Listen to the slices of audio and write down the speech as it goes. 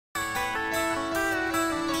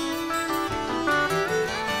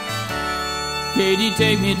Katie,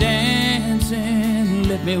 take me dancing,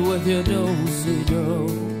 let me with your do-si-do.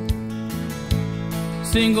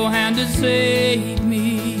 Single-handed save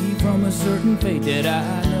me from a certain fate that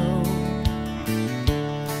I know.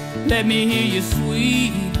 Let me hear your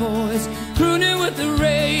sweet voice crooning with the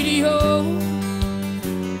radio.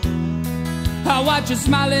 I'll watch your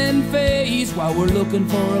smiling face while we're looking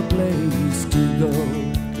for a place to go.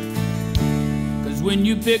 Cause when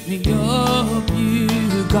you picked me up, you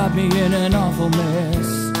got me in an awful mess.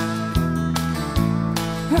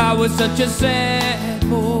 I was such a sad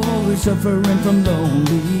boy, suffering from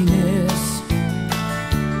loneliness.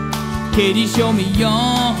 Katie, show me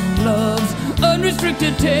young love's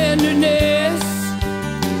unrestricted tenderness.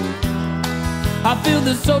 I feel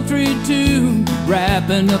the sultry tune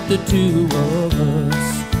wrapping up the two of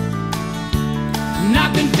us. And I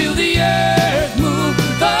can feel the earth move,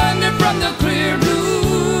 thunder from the clear blue.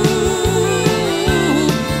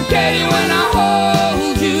 Katie, when I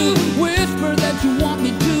hold you, whisper that you want me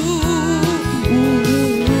to.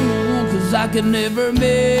 Cause I can never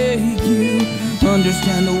make you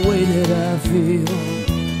understand the way that I feel.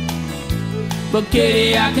 But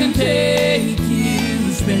Katie, I can take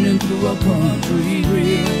you spinning through a country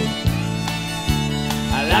reel.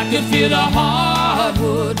 I like to feel the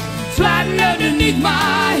hardwood sliding underneath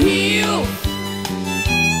my heel.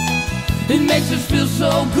 It makes us feel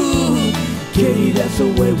so good, Katie, that's the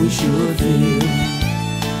way we should feel.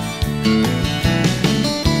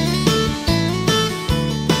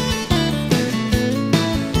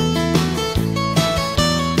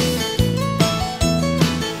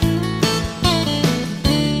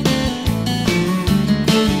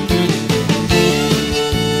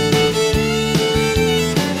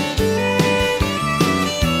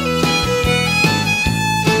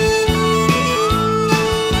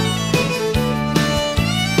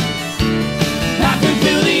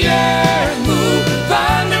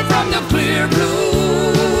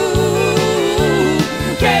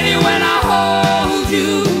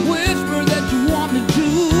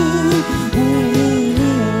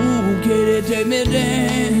 Take me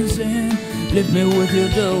dancing, lift me with your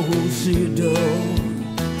do-si-do.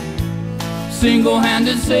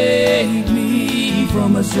 Single-handed save me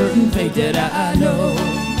from a certain fate that I know.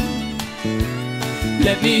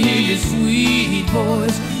 Let me hear your sweet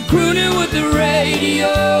voice crooning with the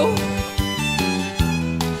radio.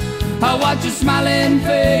 I'll watch your smiling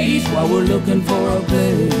face while we're looking for a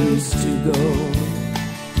place to go.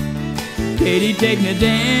 Katie, take me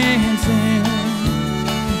dancing.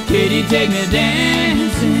 Katie, take me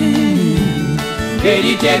dancing.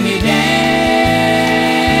 Katie, take me dancing.